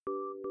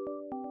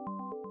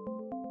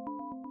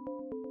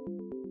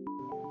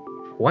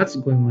What's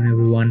going on,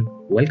 everyone?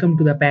 Welcome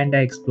to the Panda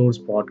Explores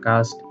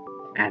podcast,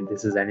 and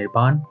this is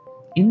Anirban.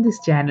 In this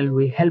channel,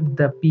 we help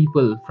the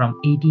people from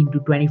 18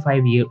 to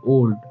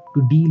 25-year-old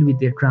to deal with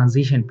their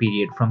transition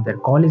period from their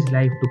college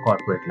life to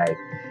corporate life.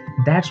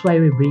 That's why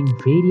we bring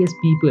various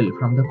people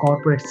from the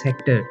corporate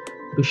sector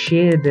to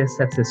share their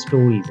success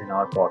stories in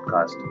our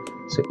podcast.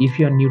 So, if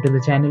you're new to the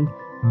channel,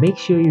 make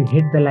sure you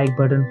hit the like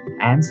button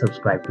and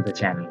subscribe to the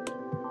channel.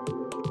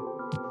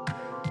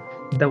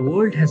 The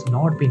world has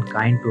not been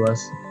kind to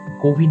us.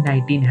 COVID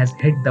 19 has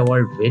hit the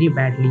world very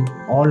badly.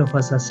 All of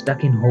us are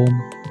stuck in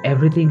home.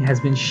 Everything has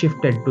been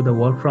shifted to the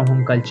work from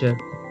home culture.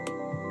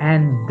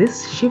 And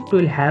this shift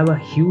will have a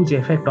huge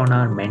effect on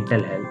our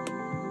mental health.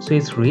 So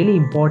it's really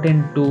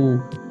important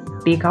to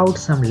take out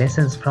some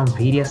lessons from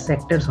various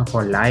sectors of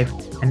our life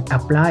and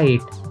apply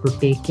it to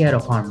take care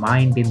of our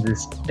mind in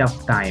this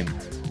tough time.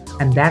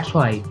 And that's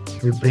why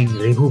we bring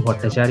Rivu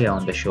Bhattacharya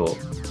on the show.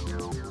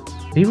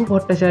 Rivu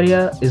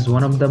Bhattacharya is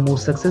one of the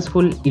most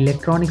successful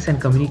electronics and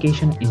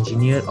communication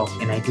engineer of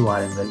NIT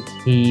Warangal.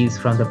 He is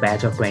from the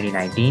batch of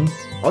 2019.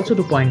 Also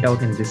to point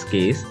out in this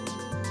case,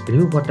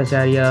 Rivu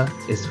Bhattacharya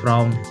is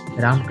from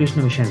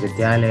Ramakrishna Mission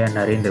Vidyalaya,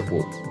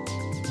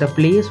 Narendrapur, the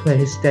place where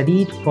he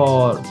studied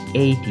for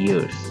 8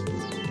 years.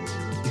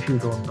 If you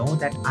don't know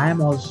that, I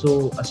am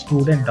also a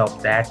student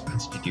of that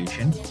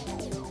institution,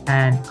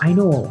 and I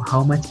know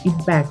how much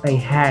impact I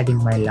had in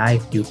my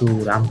life due to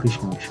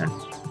Ramakrishna Mission.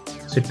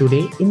 So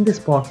today in this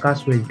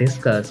podcast, we'll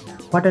discuss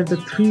what are the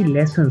 3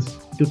 lessons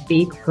to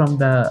take from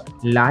the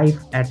life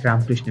at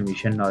Ramakrishna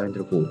Mission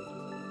Narendrapur,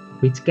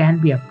 which can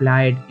be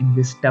applied in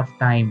this tough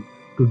time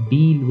to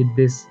deal with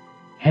this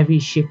heavy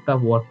shift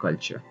of work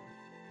culture.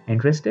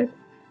 Interested?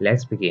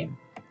 Let's begin.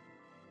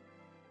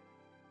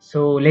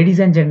 So, ladies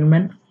and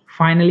gentlemen,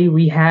 finally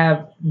we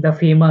have the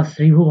famous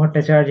Rivu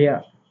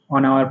Bhattacharya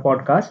on our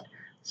podcast.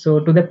 So,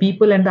 to the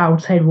people in the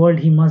outside world,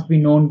 he must be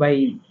known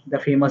by the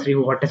famous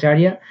Rivu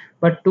Bhattacharya.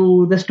 But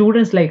to the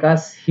students like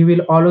us, he will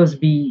always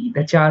be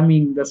the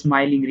charming, the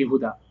smiling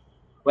Rivuda.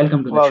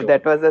 Welcome to the Wow, show.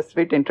 that was a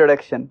sweet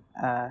introduction.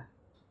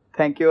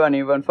 Thank you,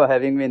 Anirban, for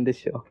having me in this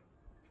show.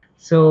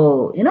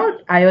 So,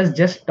 I was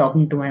just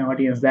talking to my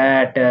audience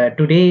that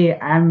today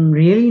I'm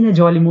really in a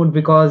jolly mood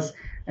because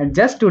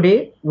just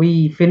today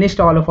we finished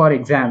all of our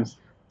exams.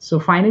 So,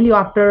 finally,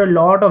 after a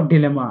lot of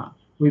dilemma,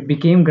 we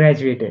became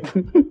graduated.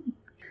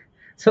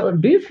 So,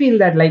 do you feel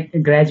that like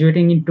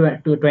graduating into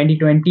to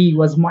 2020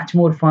 was much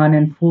more fun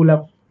and full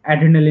of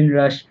adrenaline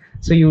rush?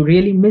 So, you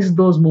really missed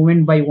those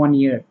moments by 1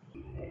 year?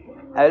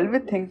 I will be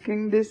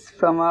thinking this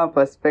from a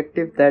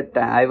perspective that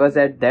I was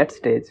at that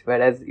stage,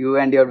 whereas you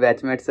and your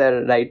batchmates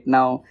are right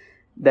now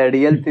the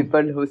real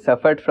people who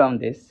suffered from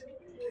this.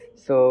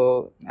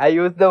 So, I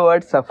use the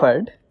word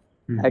suffered.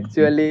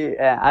 Actually,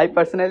 I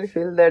personally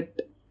feel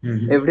that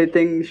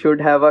everything should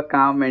have a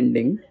calm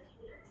ending.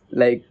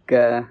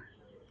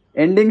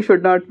 Ending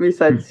should not be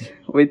such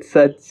with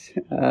such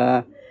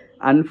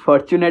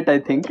unfortunate, I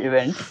think,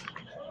 events.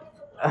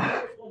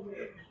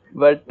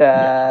 But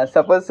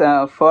suppose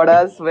for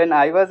us, when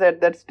I was at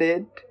that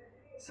stage,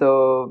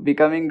 so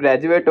becoming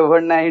graduate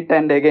overnight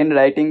and again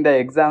writing the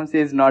exams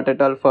is not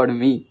at all for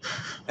me.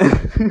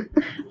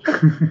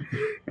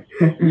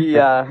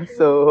 Yeah,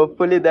 so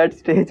hopefully that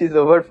stage is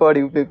over for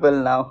you people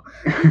now.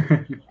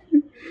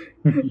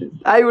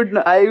 I would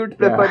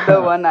prefer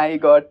the one I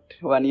got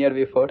 1 year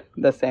before,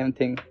 the same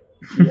thing.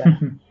 Yeah.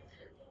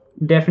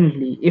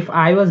 Definitely. If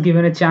I was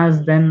given a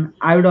chance, then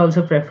I would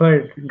also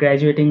prefer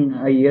graduating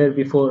a year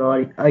before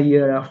or a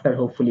year after,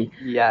 hopefully.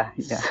 Yeah.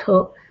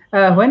 So,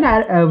 when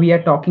we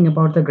are talking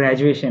about the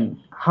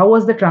graduation, how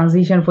was the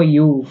transition for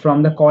you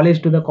from the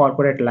college to the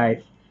corporate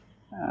life?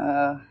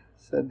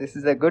 So this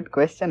is a good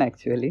question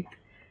actually.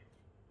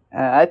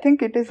 I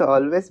think it is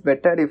always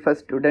better if a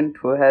student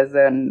who has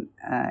an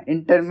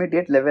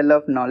intermediate level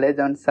of knowledge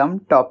on some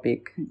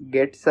topic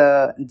gets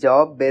a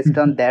job based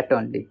on that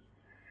only.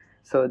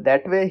 So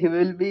that way he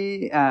will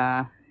be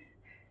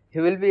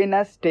in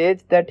a stage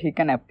that he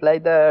can apply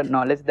the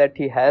knowledge that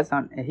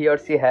he or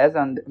she has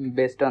on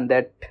based on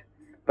that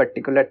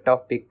particular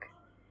topic.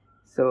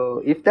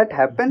 So if that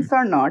happens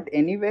or not,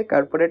 anyway,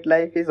 corporate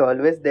life is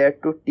always there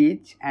to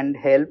teach and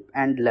help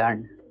and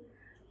learn.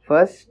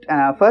 First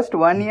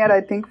 1 year,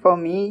 I think for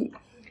me,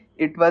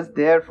 it was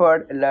there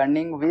for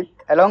learning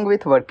along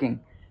with working.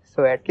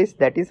 So at least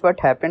that is what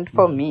happened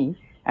for me,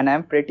 and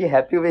I'm pretty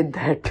happy with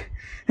that.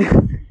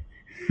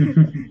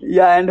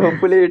 Yeah, and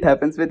hopefully it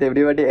happens with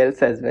everybody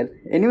else as well.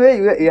 Anyway,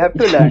 you have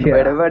to learn. Yeah.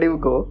 Wherever you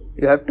go,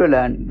 you have to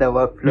learn the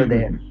workflow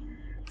there.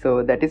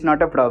 So that is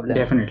not a problem.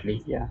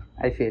 Definitely. Yeah,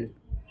 I feel.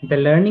 The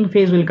learning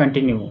phase will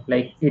continue.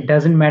 Like, it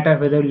doesn't matter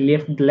whether you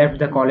left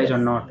the college or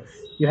not.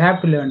 You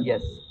have to learn.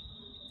 Yes.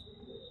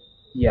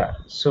 Yeah.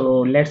 So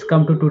let's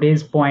come to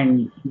today's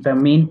point, the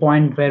main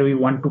point where we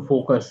want to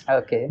focus.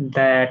 Okay.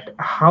 That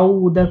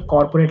how the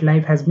corporate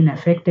life has been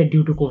affected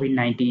due to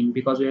COVID-19,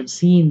 because we have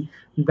seen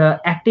the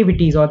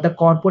activities or the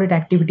corporate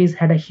activities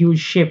had a huge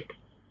shift.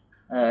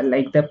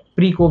 Like the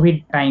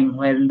pre-COVID time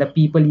when the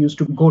people used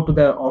to go to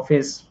the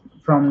office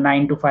from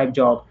 9 to 5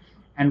 job,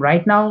 and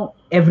right now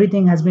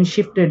everything has been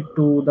shifted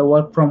to the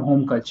work from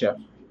home culture.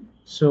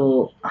 So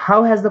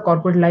how has the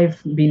corporate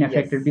life been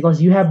affected, Yes.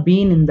 because you have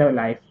been in the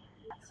life?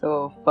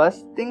 So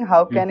first thing,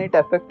 how can Mhm. it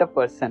affect a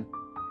person?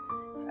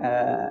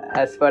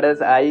 As far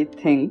as I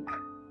think,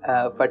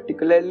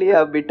 particularly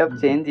a bit of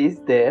Mhm. change is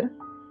there.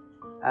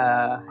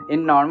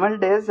 In normal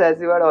days,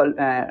 as you are all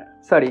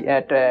sorry,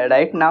 at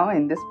right now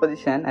in this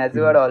position, as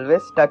you are Mhm.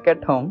 always stuck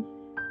at home,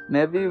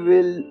 maybe you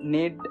will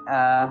need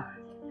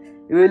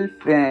you will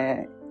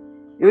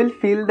you will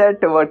feel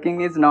that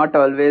working is not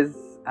always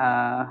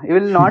you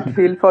will not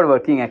feel for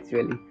working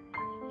actually,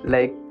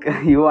 like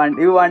you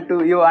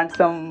want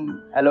some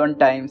alone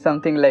time,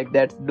 something like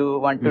that,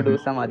 want to do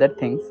Mhm. some other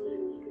things.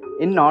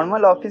 In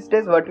normal office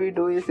days, what we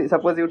do is,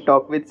 suppose you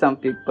talk with some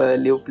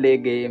people, you play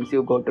games,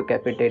 you go to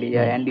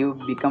cafeteria Mhm. and you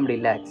become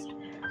relaxed.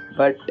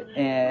 But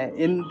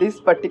in this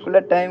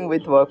particular time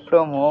with work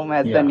from home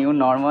as the Yeah. new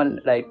normal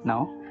right now,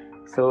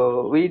 so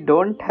we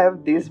don't have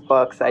these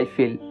perks, I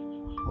feel.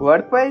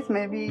 Work wise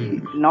maybe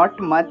Mhm.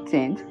 not much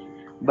change,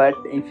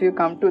 but if you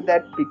come to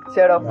that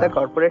picture of the Yeah.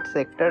 corporate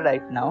sector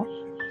right now,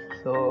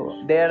 so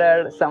there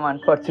are some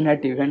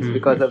unfortunate events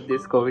because Mhm. of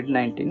this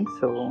COVID-19.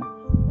 So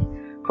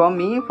for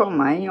me, for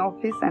my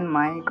office and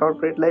my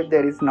corporate life,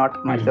 there is not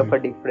much of Mhm.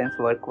 a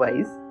difference work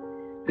wise.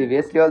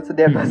 Previously, also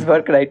there was Mhm.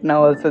 work, right now,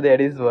 also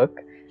there is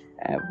work.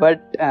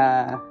 But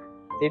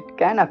it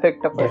can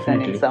affect a person in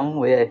Definitely. some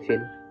way, I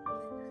feel.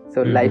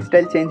 So, Mhm.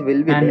 lifestyle change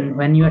will be there. And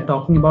when you are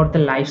talking about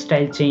the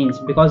lifestyle change,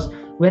 because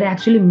we're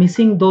actually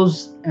missing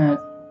those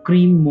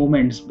cream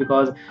moments,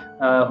 because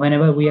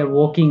whenever we are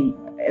walking,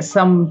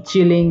 some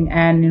chilling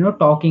and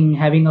talking,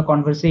 having a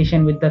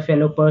conversation with the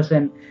fellow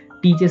person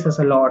teaches us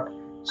a lot.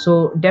 So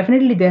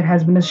definitely there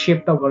has been a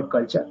shift of work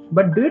culture,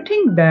 but do you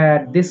think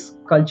that this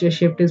culture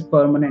shift is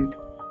permanent?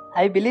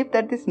 I believe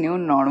that this new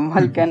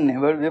normal can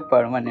never be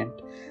permanent.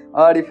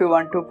 Or if you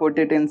want to put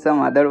it in some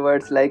other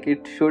words, like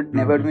it should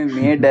never be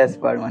made as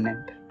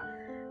permanent.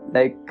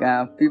 Like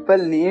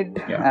people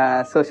need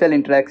Yeah. social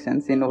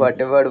interactions in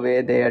whatever way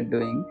they are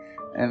doing.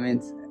 I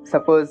mean,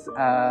 suppose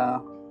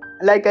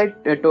like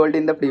I told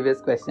in the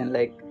previous question,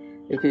 like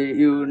if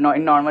you know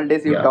in normal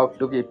days you Yeah. talk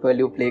to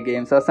people, you play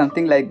games or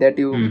something like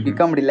that, you Mhm.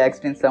 become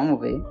relaxed in some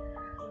way.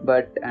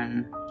 But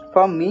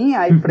for me,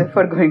 I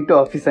prefer going to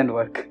office and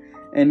work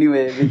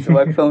anyway, which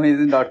work for me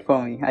is not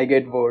for me. I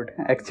get bored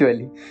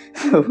actually.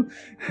 So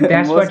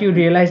That's what most, you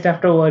realized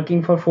after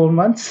working for 4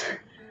 months?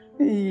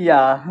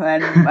 yeah,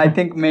 and I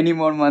think many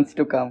more months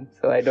to come.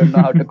 So I don't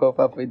know how to cope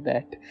up with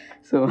that.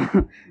 So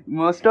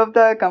most of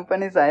the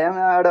companies I am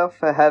aware of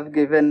have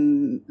given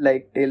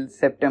like till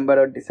September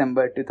or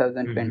December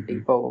 2020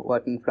 Mhm. for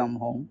working from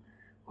home.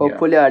 Yeah.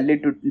 Hopefully, early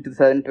to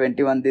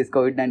 2021, this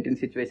COVID-19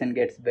 situation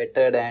gets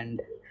better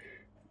and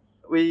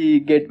we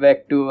get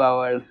back to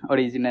our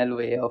original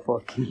way of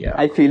working. Yeah.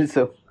 I feel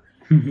so.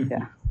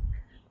 Yeah.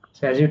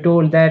 So as you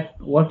told that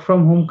work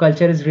from home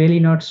culture is really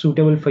not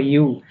suitable for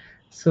you.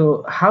 So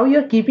how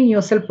you're keeping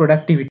yourself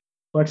productivity?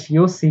 What's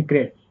your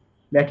secret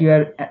that you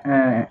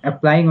are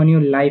applying on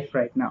your life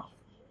right now?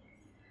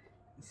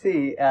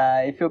 See,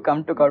 if you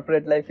come to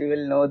corporate life, you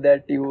will know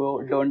that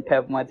you don't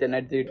have much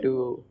energy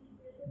to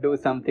do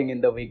something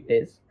in the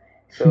weekdays.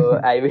 So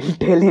I will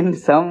tell in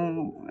some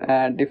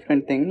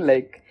different thing,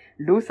 like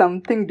do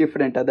something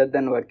different other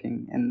than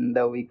working in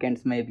the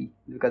weekends maybe,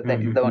 because that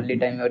is the only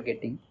time you are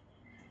getting.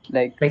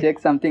 Like Like check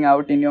something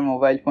out in your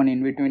mobile phone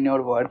in between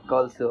your work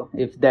also,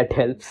 if that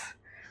helps.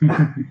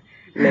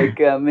 Like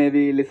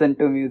maybe listen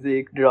to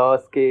music, draw,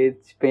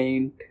 sketch,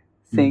 paint,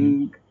 Mhm.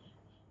 sing,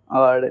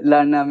 or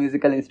learn a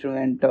musical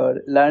instrument or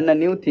learn a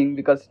new thing,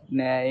 because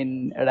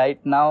in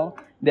right now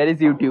there is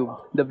YouTube,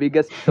 the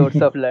biggest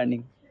source of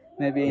learning.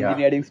 Maybe Yeah.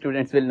 engineering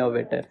students will know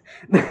better.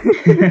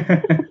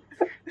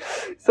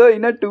 So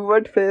in a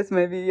two-word phrase,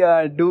 maybe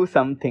do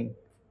something.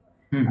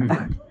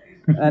 Mhm.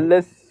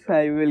 Unless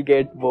I will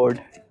get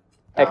bored.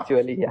 Yeah.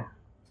 Actually, yeah.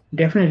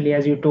 Definitely,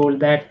 as you told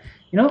that,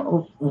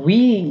 we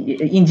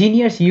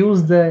engineers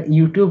use the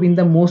YouTube in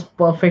the most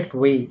perfect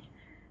way.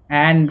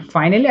 And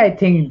finally, I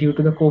think due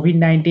to the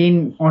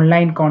COVID-19,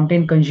 online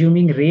content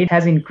consuming rate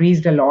has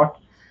increased a lot.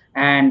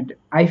 And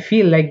I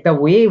feel like the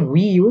way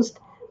we used,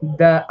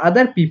 the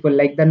other people,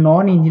 like the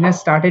non-engineers,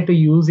 started to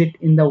use it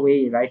in the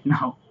way right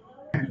now.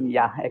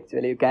 Yeah,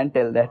 actually, you can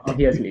tell that.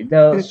 Obviously,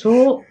 the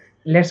so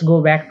let's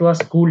go back to our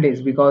school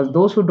days, because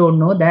those who don't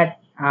know that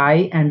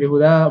I and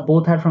Vihuda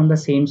both are from the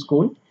same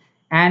school,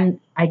 and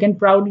I can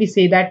proudly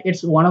say that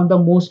it's one of the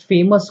most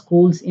famous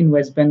schools in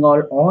West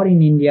Bengal or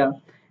in India.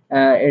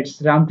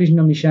 It's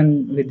Ramakrishna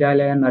Mission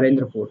Vidyalaya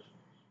Narendrapur.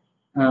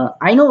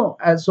 I know,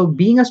 so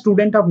being a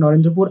student of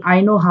Narendrapur,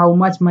 I know how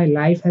much my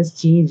life has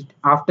changed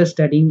after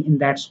studying in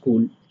that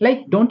school.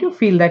 Like, don't you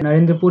feel that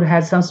Narendrapur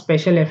has some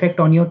special effect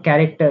on your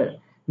character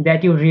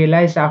that you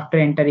realized after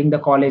entering the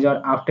college or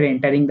after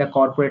entering the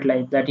corporate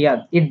life? That,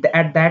 yeah, it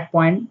at that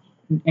point,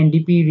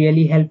 NDP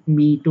really helped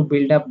me to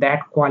build up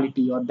that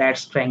quality or that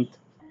strength.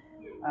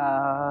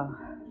 Uh,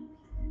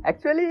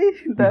 Actually,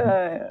 Mhm.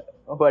 the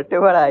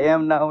whatever I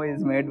am now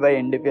is made by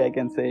NDP, I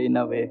can say, in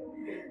a way.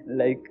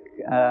 Like,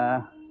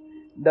 uh,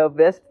 The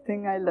best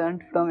thing I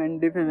learned from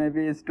NDP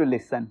maybe is to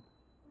listen.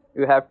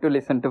 You have to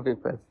listen to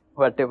people,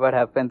 whatever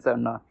happens or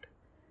not.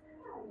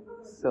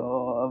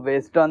 So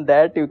based on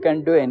that, you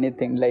can do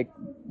anything. Like,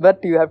 but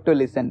you have to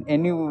listen.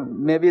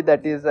 Maybe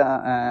that is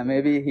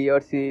maybe he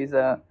or she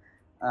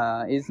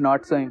is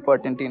not so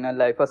important in your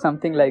life or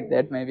something like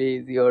that. Maybe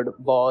he's your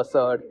boss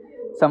or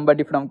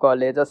somebody from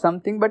college or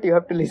something. But you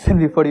have to listen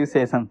before you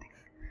say something.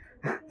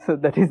 So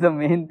that is the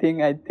main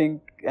thing I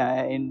think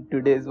in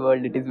today's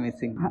world it is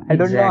missing. I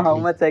don't know how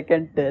Exactly. much I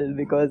can tell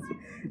because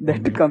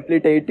that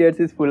complete 8 years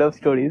is full of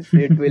stories.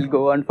 It will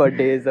go on for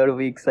days or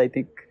weeks, I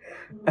think,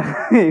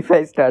 if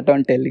I start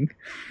on telling.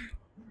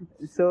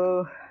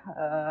 So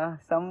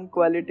some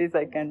qualities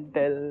I can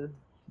tell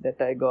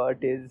that I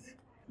got is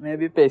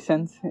maybe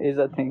patience is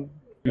a thing.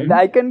 Mhm.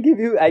 I can give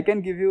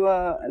you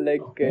a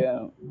Okay.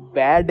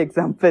 bad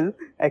example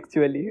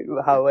actually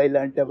how I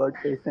learnt about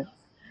patience.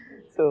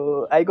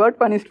 So I got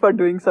punished for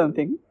doing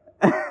something,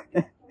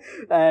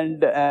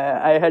 and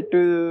I had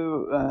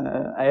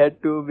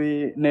to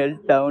be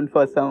nailed down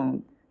for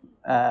some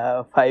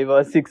 5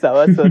 or 6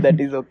 hours. So that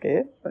is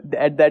okay.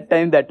 At that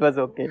time, that was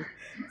okay.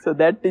 So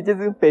that teaches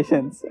you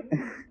patience.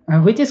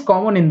 Which is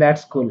common in that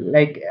school.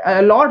 Like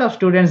a lot of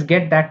students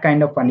get that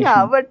kind of Yeah,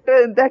 punishment. but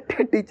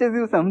that teaches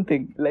you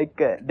something.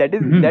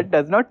 Mhm. That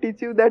does not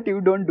teach you that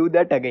you don't do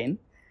that again.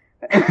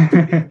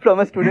 From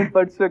a student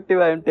perspective,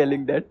 I am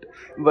telling that,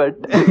 but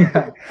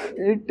Yeah.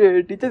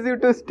 it teaches you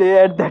to stay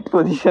at that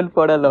position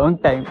for a long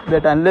time.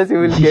 That unless you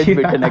will get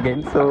beaten Yeah.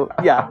 again. So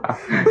yeah,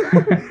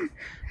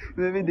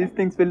 maybe these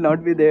things will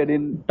not be there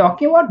in.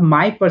 Talking about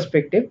my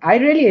perspective, I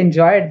really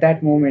enjoyed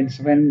that moments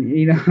when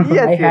I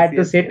Yes, yes, had to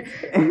yes, sit,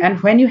 yes.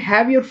 and when you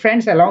have your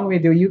friends along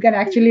with you, you can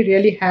actually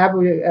really have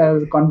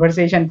a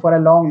conversation for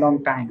a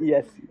long time.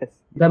 Yes, yes,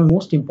 The yes.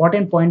 most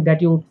important point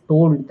that you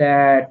told,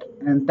 that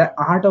the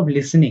art of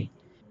listening,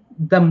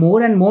 the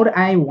more and more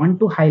I want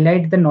to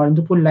highlight the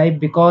Narendrapur life,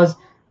 because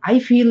I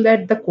feel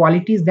that the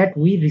qualities that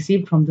we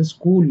received from the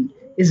school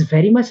is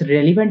very much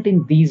relevant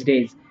in these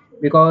days.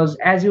 Because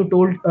as you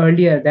told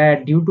earlier,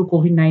 that due to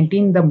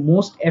COVID-19, the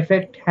most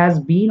effect has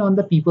been on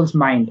the people's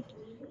mind.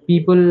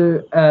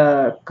 People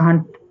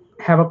can't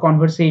have a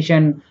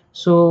conversation.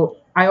 So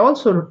I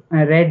also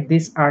read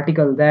this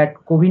article that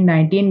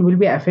COVID-19 will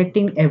be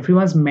affecting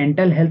everyone's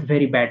mental health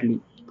very badly,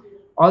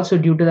 also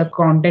due to the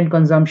content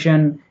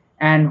consumption.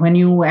 And when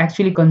you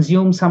actually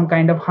consume some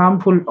kind of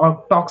harmful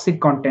or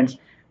toxic contents,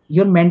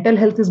 your mental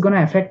health is going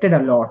to affect it a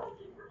lot.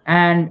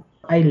 And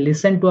I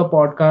listened to a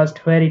podcast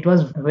where it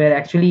was where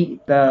actually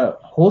the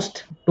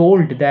host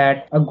told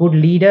that a good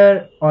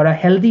leader or a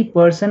healthy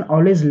person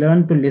always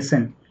learn to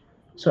listen.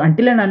 So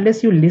until and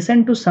unless you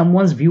listen to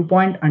someone's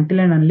viewpoint, until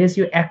and unless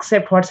you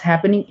accept what's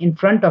happening in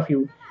front of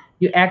you,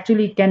 you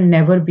actually can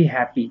never be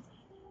happy.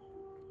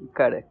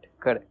 Correct,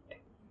 correct.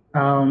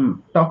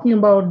 Talking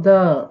about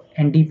the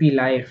NDP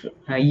life,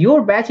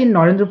 your batch in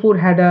Narendrapur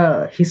had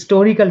a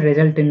historical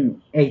result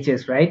in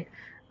HS, right?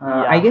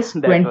 I Yeah, guess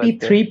that was there.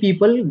 23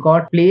 people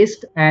got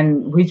placed,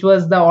 and which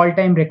was the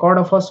all-time record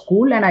of a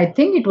school, and I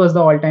think it was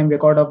the all-time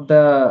record of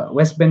the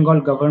West Bengal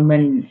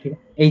government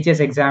HS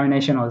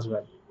examination as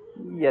well.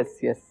 Yes,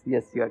 yes,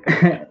 yes. You are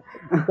correct.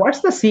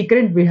 What's the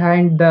secret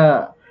behind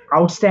the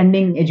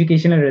outstanding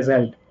educational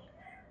result?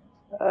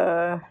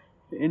 uh,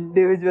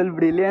 Individual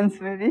brilliance,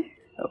 maybe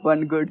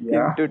one good thing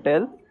Yeah. to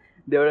tell.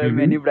 There were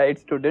many Hmm. bright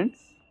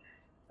students,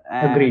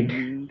 Agreed.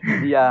 and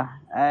yeah,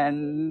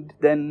 and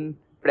then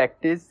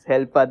practice,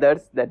 help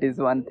others. That is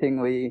one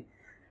thing we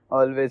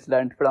always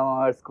learned from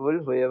our school.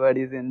 Whoever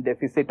is in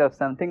deficit of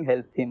something,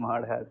 help him or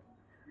her.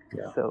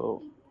 Yeah.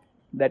 So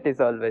that is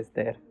always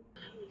there.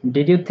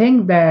 Did you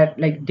think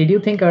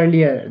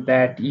earlier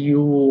that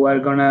you were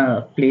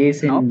gonna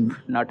place Nope, in?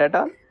 not at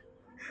all.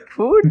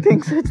 Who would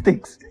think such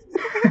things?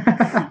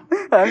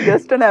 I'm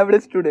just an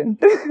average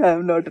student.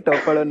 I'm not a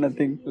topper or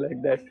nothing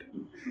like that.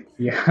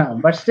 Yeah,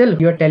 but still,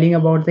 you're telling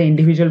about the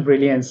individual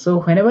brilliance.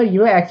 So whenever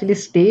you actually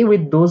stay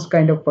with those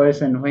kind of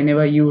person,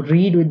 whenever you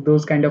read with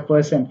those kind of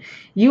person,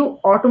 you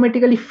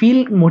automatically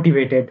feel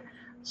motivated.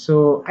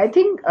 So I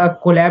think a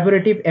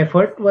collaborative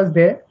effort was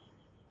there,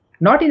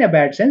 not in a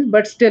bad sense,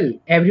 but still,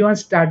 everyone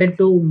started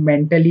to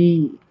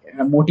mentally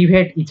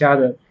motivate each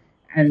other,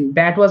 and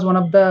that was one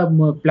of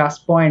the plus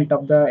point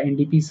of the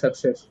NDP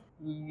success.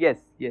 Yes,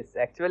 yes.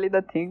 Actually,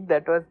 the thing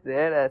that was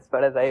there, as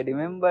far as I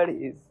remember,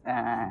 is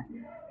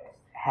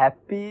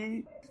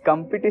happy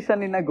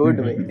competition in a good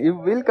way. Mhm. You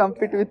will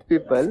compete with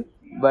people,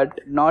 but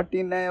not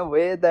in a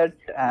way that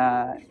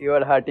you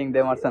are hurting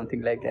them or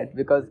something like that.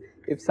 Because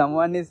if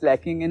someone is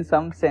lacking in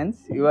some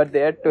sense, you are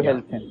there to Yeah.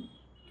 help him.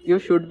 You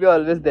should be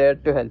always there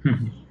to help.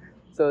 Mhm.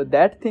 So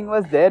that thing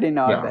was there in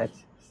our Yeah.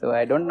 batch. So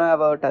I don't know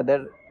about other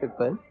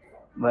people,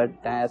 but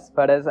as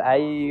far as I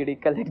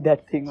recollect,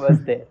 that thing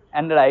was there,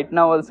 and right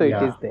now also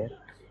it is Yeah. there.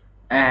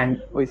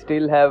 And We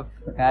still have,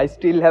 I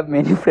still have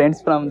many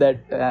friends from that,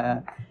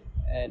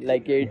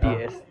 like eight yeah.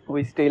 years.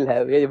 We still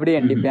have, every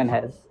Mhm. NDPN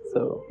has.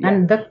 So yeah,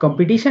 And the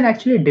competition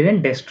actually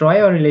didn't destroy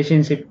our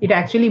relationship, it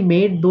actually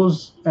made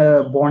those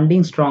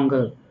bonding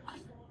stronger.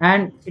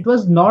 And it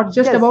was not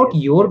just Yes, about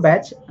yes, your yes.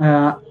 batch.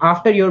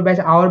 After your batch,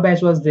 our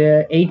batch was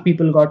there, 8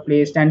 people got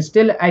placed, and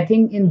still I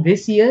think in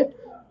this year,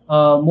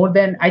 more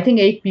than, I think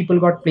 8 people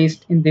got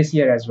placed in this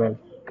year as well.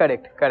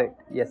 Correct,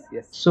 correct. Yes,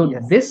 yes, So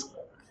yes. this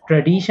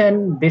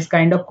tradition, this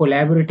kind of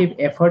collaborative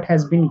effort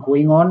has been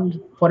going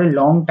on for a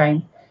long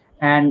time,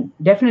 and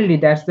definitely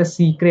that's the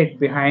secret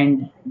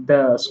behind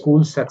the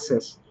school's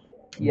success.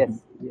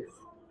 Yes, yes.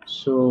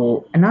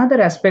 So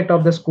another aspect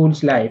of the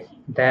school's life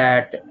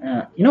that,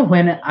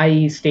 when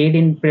I stayed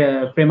in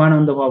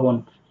Premananda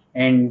Bhavan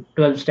in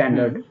 12th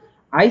standard, Hmm.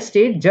 I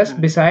stayed just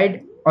Hmm.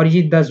 beside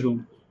Arijit Da's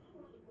room.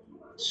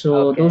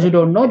 So those who Okay,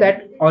 don't know okay.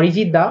 that,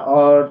 Arijit Da,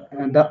 or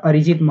the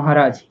Arijit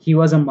Maharaj, he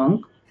was a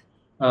monk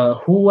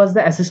who was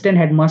the assistant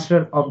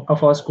headmaster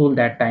of our school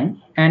that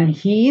time, and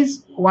he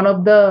is one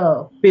of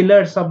the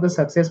pillars of the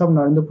success of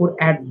Narendrapur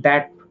at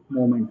that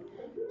moment.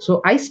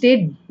 So I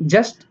stayed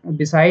just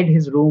beside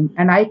his room,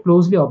 and I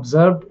closely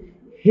observed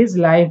his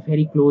life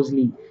very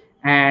closely,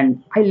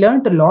 and I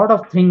learned a lot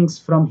of things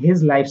from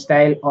his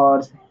lifestyle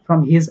or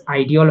from his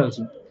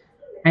ideology.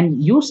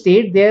 And you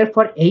stayed there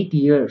for 8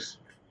 years.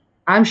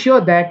 I'm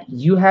sure that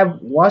you have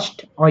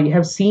watched or you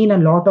have seen a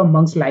lot of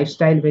monks'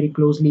 lifestyle very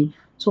closely.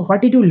 So,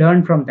 what did you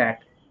learn from that?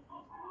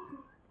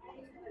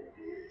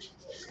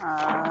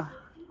 Uh,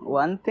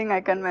 One thing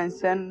I can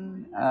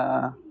mention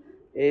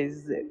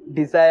is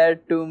desire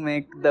to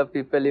make the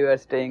people you are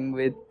staying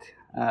with,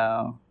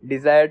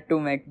 desire to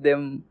make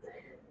them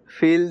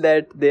feel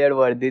that they are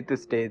worthy to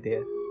stay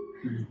there.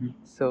 Mhm.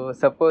 So,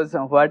 suppose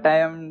what I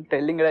am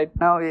telling right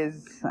now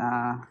is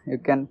you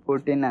can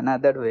put in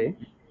another way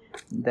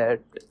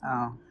that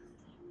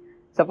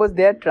suppose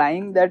they are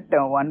trying that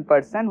one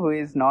person who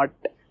is not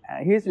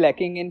he is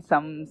lacking in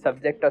some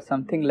subject or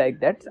something like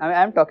that.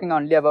 I'm talking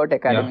only about Yeah.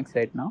 academics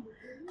right now.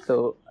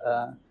 So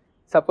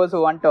suppose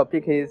one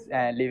topic he is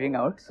leaving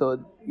out, so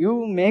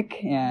you make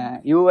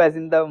you as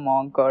in the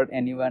monk or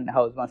anyone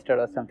housemaster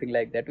or something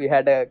like that. We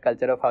had a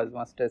culture of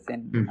housemasters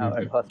in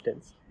our Mhm.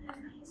 hostels.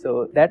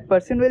 So that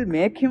person will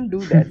make him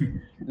do that,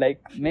 like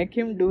make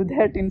him do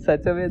that in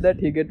such a way that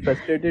he get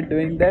frustrated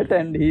doing that,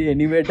 and he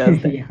anyway does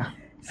that. Yeah.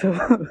 So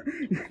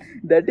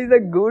that is a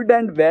good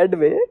and bad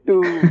way to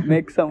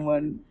make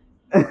someone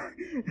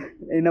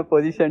in a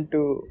position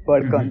to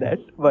work on Mhm. that.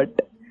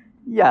 But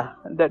yeah,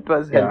 that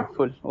was Yeah.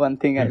 helpful. One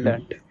thing I Mhm.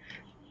 learned.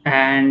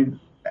 And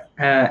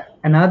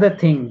another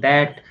thing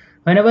that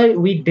whenever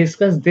we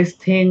discuss this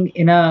thing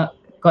in a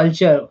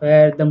culture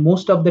where the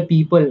most of the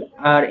people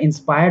are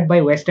inspired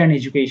by Western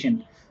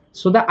education,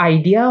 so the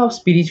idea of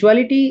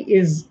spirituality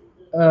is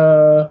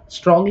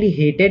strongly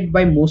hated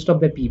by most of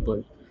the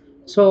people.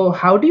 So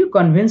how do you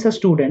convince a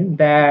student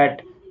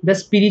that the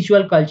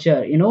spiritual culture,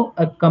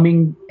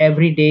 coming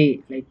every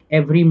day, like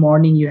every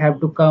morning you have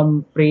to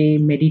come, pray,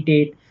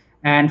 meditate,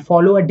 and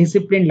follow a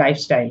disciplined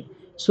lifestyle?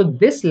 So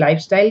this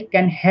lifestyle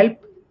can help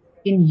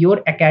in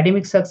your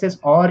academic success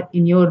or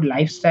in your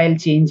lifestyle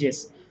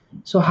changes.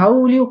 So how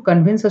will you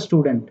convince a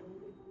student?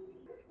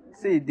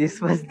 See,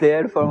 this was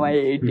there for my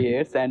eight Mhm.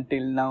 years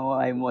until now.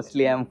 I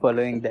mostly am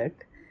following that.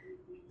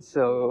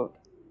 So,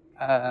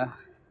 uh,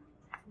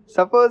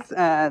 suppose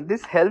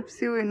this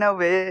helps you in a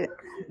way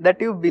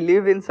that you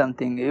believe in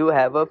something. You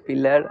have a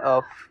pillar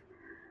of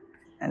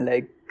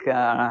like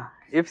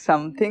if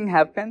something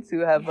happens,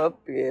 you have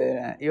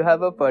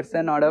a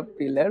person or a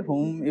pillar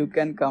whom you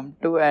can come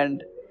to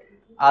and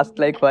ask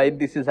like why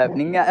this is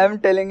happening. I am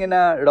telling in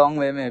a wrong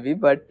way maybe,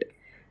 but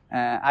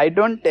I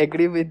don't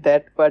agree with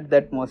that part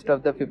that most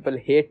of the people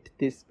hate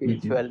this Mhm.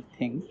 spiritual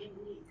thing.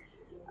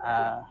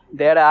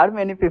 There are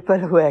many people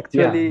who Yeah,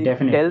 actually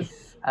definitely.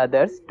 tells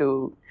others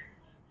to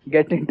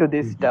get into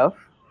this Mhm. stuff,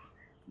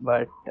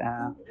 but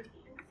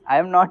I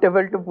am not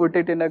able to put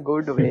it in a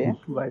good way.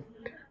 But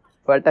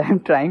what I am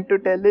trying to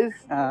tell is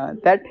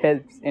that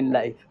helps in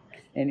life,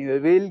 and you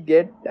will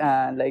get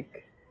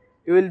like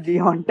you will be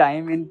on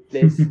time in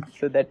place.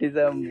 So that is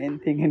a main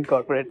thing in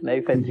corporate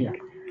life, I Yeah.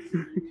 think.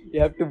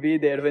 You have to be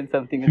there when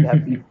something is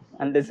happening.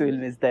 Unless you will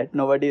miss that,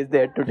 nobody is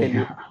there to tell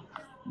you Yeah.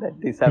 that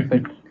this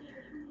happened.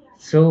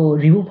 So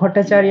Rivu Yeah.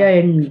 Bhattacharya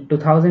in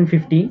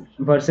 2015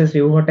 versus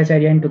Rivu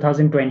Bhattacharya in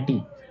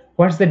 2020.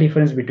 What's the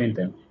difference between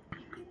them?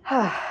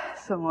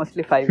 So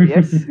mostly 5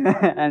 years,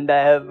 and I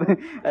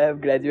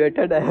have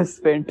graduated. I have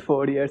spent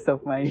 4 years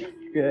of my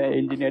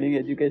engineering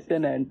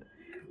education and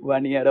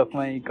 1 year of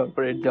my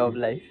corporate job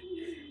life.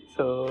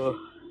 So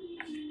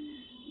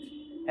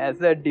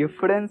as a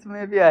difference,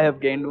 maybe I have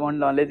gained more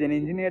knowledge in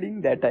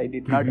engineering that I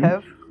did not Mhm.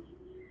 have.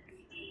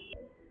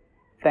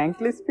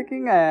 Frankly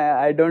speaking,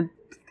 I don't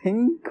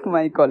think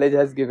my college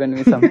has given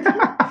me something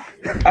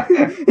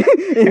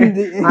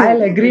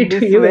I'll agree in to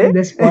this you way. in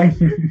this point.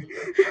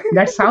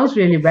 That sounds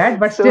really bad,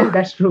 but So still,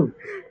 that's true.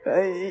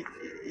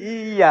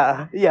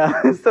 yeah,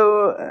 yeah.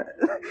 So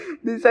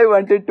this I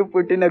wanted to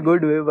put in a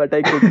good way, but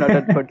I could not,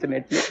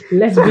 unfortunately.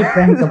 Let's So be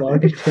frank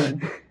about it.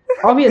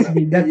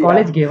 Obviously, the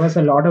college yeah, gave us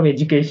a lot of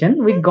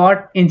education. We got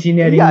yeah,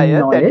 engineering yeah. That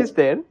knowledge, is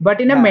there. but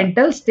in a Yeah.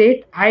 mental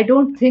state, I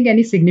don't think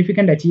any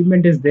significant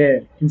achievement is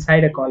there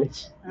inside a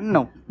college.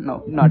 No,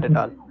 no, not at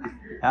all.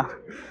 Yeah.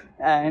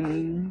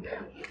 And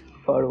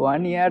for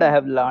 1 year, I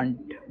have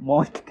learned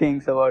most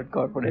things about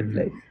corporate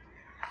life.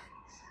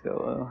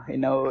 So,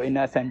 in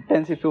a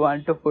sentence, if you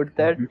want to put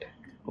that,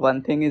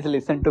 one thing is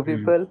listen to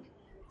people.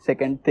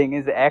 Second thing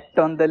is act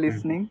on the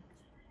listening.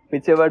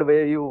 Whichever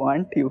way you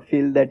want, you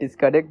feel that is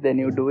correct, then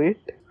you do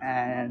it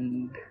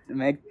and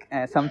make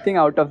something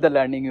out of the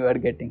learning you are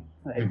getting.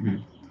 Right.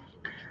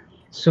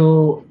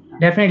 So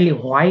definitely,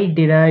 why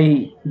did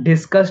I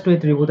discussed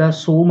with Rivuda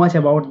so much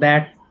about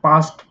that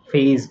past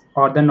phase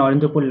or the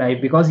Narendrapur life?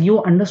 Because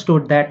you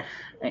understood that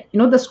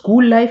the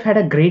school life had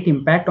a great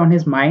impact on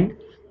his mind,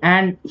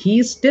 and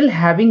he's still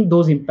having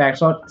those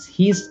impacts, or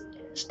he's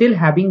still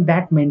having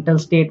that mental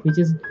state which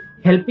is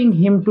helping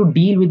him to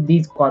deal with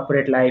these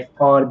corporate life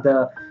or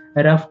the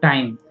rough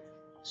time.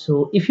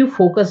 So if you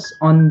focus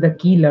on the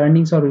key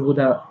learnings of Rivu,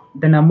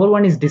 the number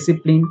one is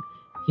discipline.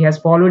 He has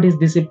followed his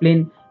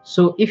discipline.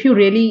 So if you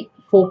really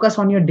focus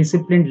on your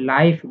disciplined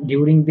life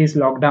during this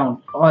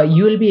lockdown,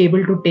 you will be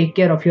able to take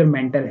care of your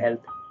mental health.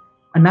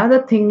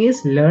 Another thing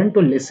is learn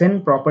to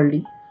listen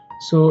properly.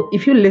 So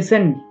if you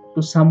listen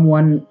to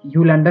someone,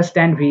 you'll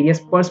understand various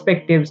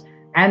perspectives,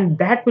 and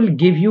that will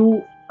give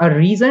you a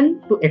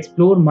reason to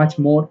explore much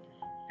more.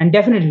 And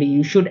definitely,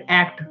 you should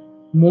act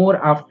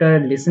more after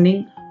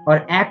listening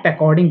or act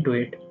according to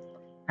it.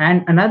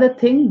 And another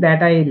thing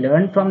that I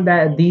learned from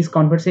these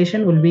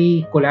conversation will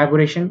be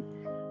collaboration.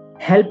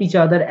 Help each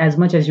other as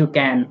much as you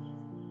can,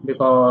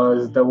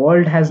 because the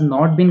world has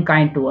not been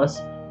kind to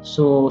us.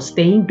 So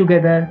staying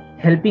together,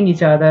 helping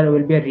each other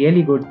will be a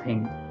really good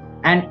thing.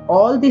 And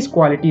all these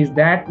qualities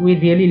that we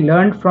really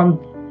learned from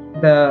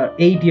the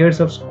 8 years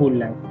of school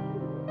life.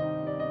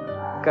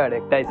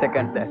 Correct, I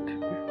second that.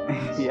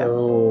 Yeah.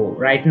 So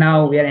right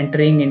now we are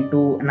entering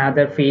into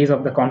another phase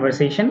of the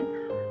conversation.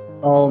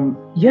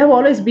 You have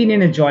always been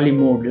in a jolly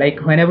mood. Like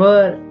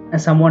whenever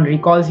someone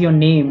recalls your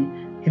name,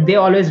 they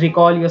always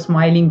recall your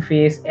smiling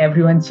face,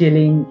 everyone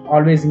chilling,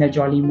 always in a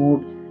jolly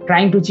mood,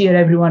 trying to cheer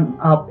everyone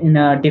up in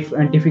a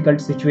difficult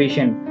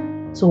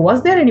situation. So,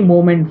 was there any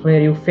moment where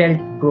you felt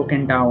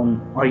broken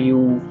down or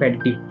you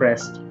felt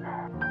depressed?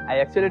 I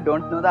actually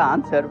don't know the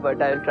answer,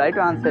 but I'll try to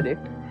answer it.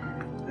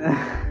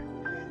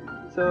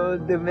 So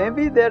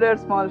maybe there are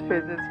small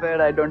phases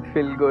where I don't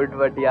feel good,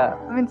 but yeah,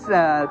 I mean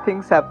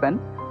things happen.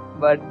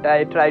 But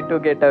I try to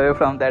get away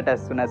from that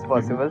as soon as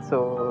possible,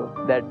 so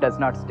that does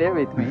not stay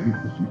with me.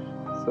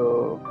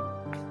 So,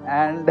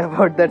 and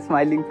about that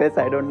smiling face,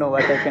 I don't know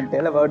what I can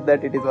tell about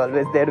that. It is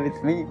always there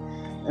with me,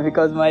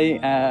 because my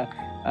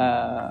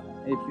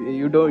if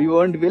you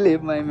won't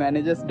believe, my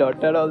manager's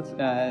daughter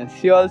also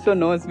she also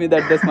knows me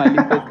that the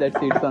smiling face that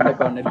sits on the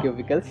corner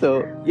cubicle.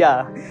 So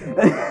yeah.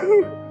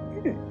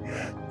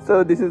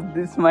 So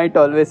this might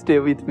always stay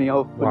with me,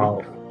 hopefully.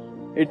 Wow.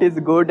 It is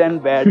good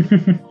and bad.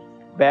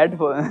 Bad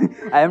for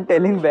I am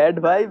telling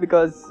bad why,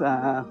 because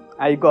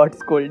I got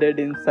scolded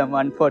in some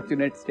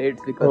unfortunate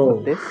states because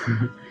of this.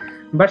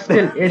 But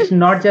still, it's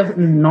not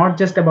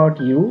just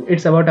about you,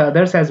 it's about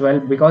others as well,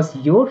 because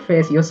your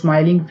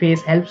smiling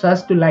face helps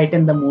us to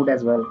lighten the mood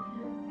as well.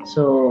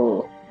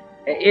 So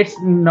it's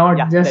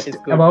not just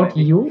about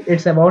you,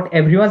 it's about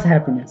everyone's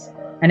happiness,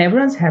 and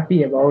everyone's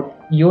happy about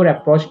your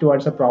approach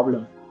towards a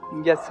problem.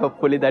 Yes,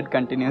 hopefully that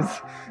continues.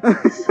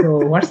 So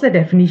what's the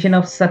definition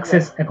of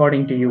success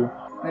according to you?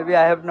 Maybe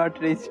I have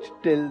not reached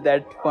till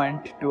that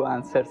point to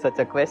answer such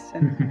a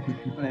question.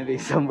 Maybe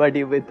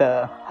somebody with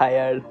a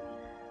higher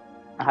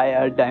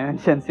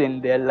dimensions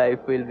in their life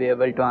will be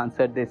able to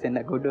answer this in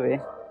a good way.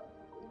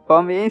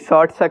 For me,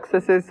 short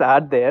successes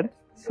are there.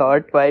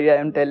 Short, why I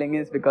am telling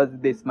is because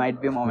this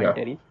might be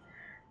momentary.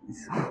 Yeah.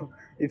 So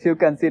if you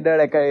consider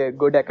like a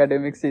good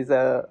academics is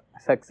a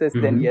success,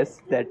 then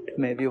yes, that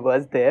maybe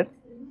was there.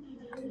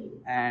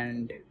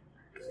 And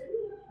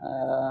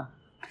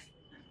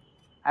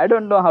I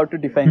don't know how to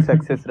define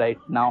success right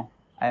now.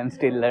 I am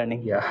still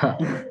learning. Yeah.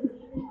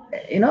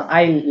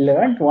 I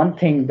learned one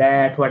thing,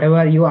 that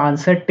whatever you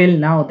answered till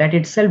now, that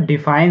itself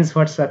defines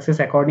what success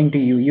according to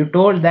you. You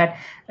told that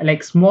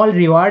like small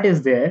reward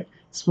is there,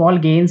 small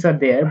gains are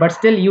there, but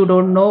still you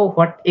don't know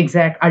what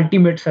exact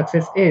ultimate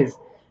success is.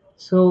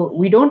 So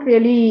we don't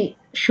really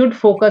should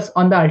focus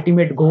on the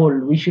ultimate goal.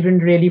 We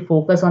shouldn't really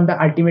focus on the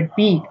ultimate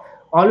peak.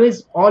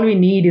 Always, all we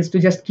need is to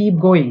just keep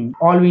going.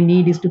 All we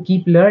need is to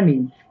keep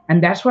learning,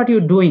 and that's what you're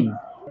doing.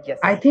 Yes.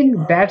 I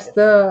think that's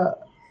the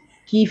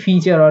key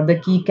feature or the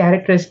key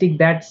characteristic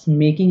that's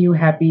making you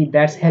happy,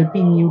 that's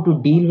helping you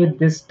to deal with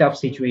this tough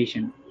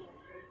situation.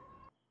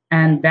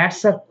 And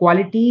that's a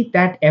quality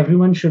that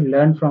everyone should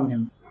learn from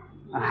him.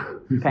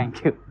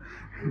 Thank you.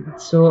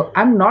 So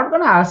I'm not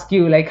going to ask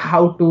you like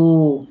how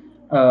to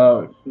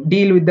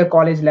deal with the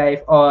college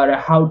life or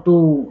how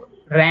to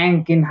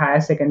rank in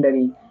higher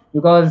secondary,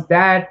 because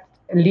that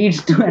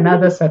leads to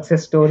another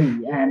success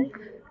story, and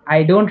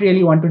I don't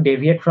really want to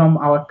deviate from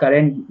our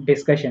current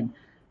discussion.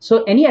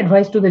 So any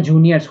advice to the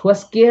juniors who are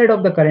scared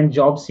of the current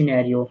job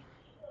scenario,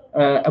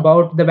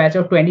 about the batch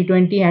of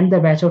 2020 and the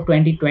batch of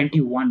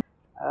 2021?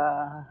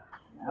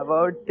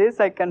 About this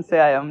I can say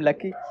I am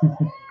lucky.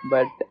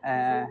 But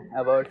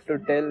about to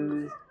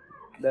tell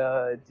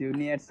the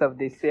juniors of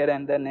this year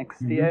and the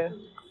next Mhm. year,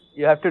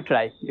 you have to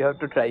try. You have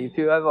to try. If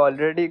you have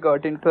already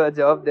got into a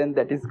job, then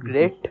that is Mhm.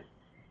 great.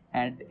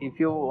 And if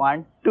you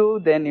want to,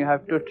 then you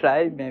have to try.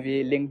 Maybe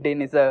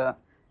LinkedIn is a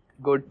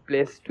good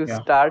place to Yeah.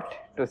 start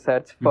to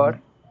search Mhm. for,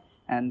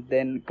 and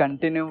then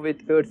continue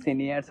with your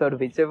seniors or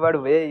whichever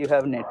way you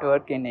have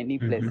network in any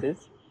Mhm.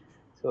 places.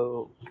 So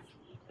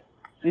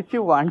if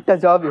you want a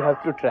job, you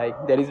have to try.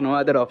 There is no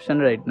other option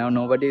right now.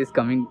 Nobody is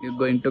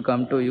going to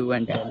come to you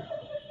and Yeah. tell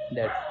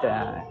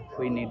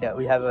that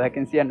we have a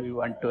vacancy and we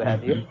want to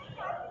have you. Mhm.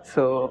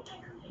 So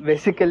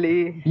basically,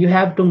 You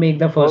have to make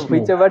the for first move,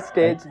 whichever right?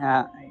 stage,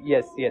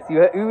 yes,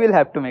 you will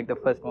have to make the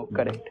first move. Mhm.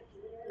 Correct.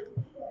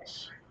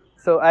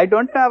 So I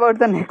don't know about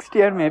the next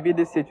year. Maybe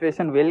this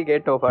situation will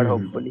get over. Mhm.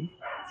 Hopefully,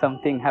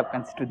 something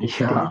happens to this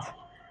Yeah. stage.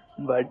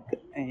 But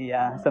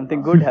yeah,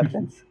 something good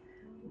happens.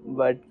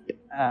 But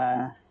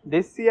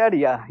this year,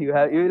 yeah, you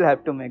will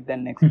have to make the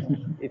next move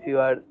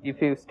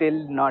if you still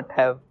not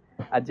have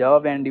a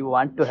job and you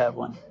want to have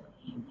one.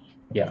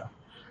 Yeah.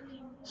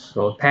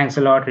 So thanks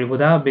a lot,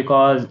 Ribuda,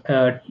 because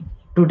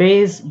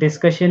today's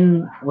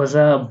discussion was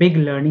a big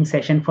learning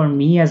session for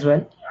me as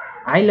well.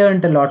 I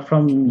learned a lot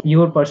from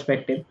your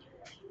perspective.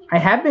 I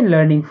have been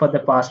learning for the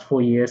past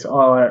 4 years,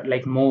 or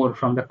like more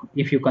from the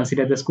if you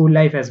consider the school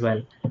life as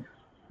well.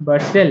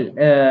 But still,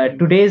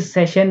 today's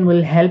session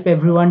will help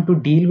everyone to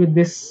deal with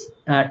this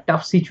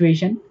tough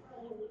situation,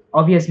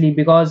 obviously,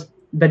 because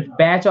the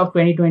batch of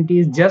 2020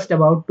 is just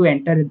about to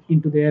enter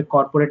into their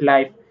corporate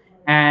life,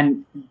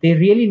 and they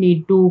really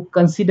need to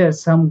consider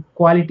some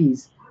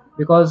qualities,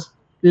 because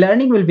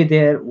learning will be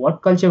there,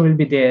 what culture will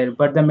be there,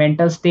 but the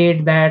mental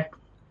state that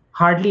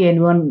hardly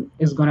anyone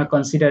is going to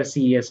consider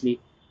seriously.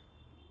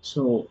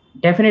 So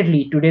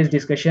definitely today's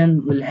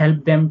discussion will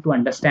help them to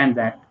understand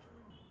that.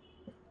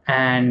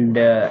 And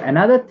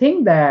another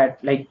thing that,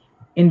 like,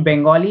 in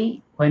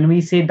Bengali, when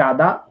we say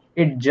dada,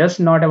 it's just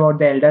not about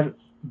the elder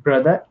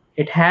brother.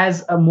 It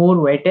has a more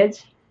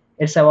weightage.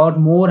 It's about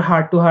more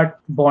heart to heart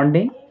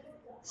bonding.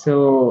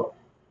 So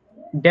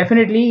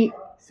definitely.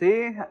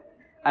 See,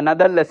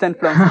 another lesson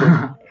from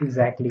school.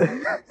 Exactly.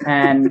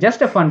 And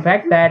just a fun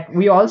fact that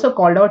we also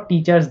called our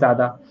teachers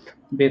dada,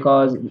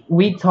 because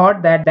we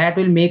thought that that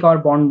will make our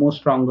bond more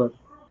stronger.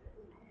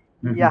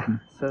 Yeah.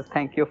 So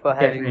thank you for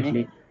having me.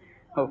 Definitely.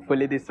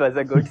 Hopefully, this was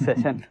a good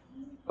session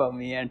for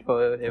me and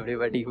for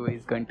everybody who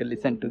is going to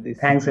listen to this.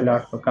 Thanks a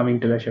lot for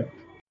coming to the show.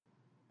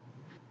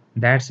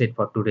 That's it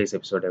for today's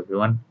episode,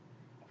 everyone.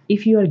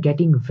 If you are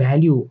getting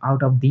value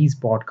out of these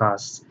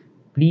podcasts,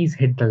 please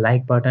hit the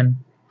like button,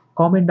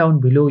 comment down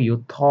below your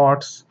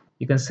thoughts.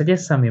 You can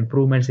suggest some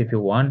improvements if you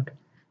want.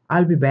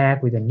 I'll be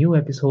back with a new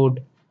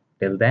episode.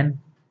 Till then,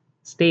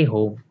 stay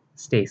home,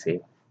 stay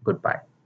safe. Goodbye.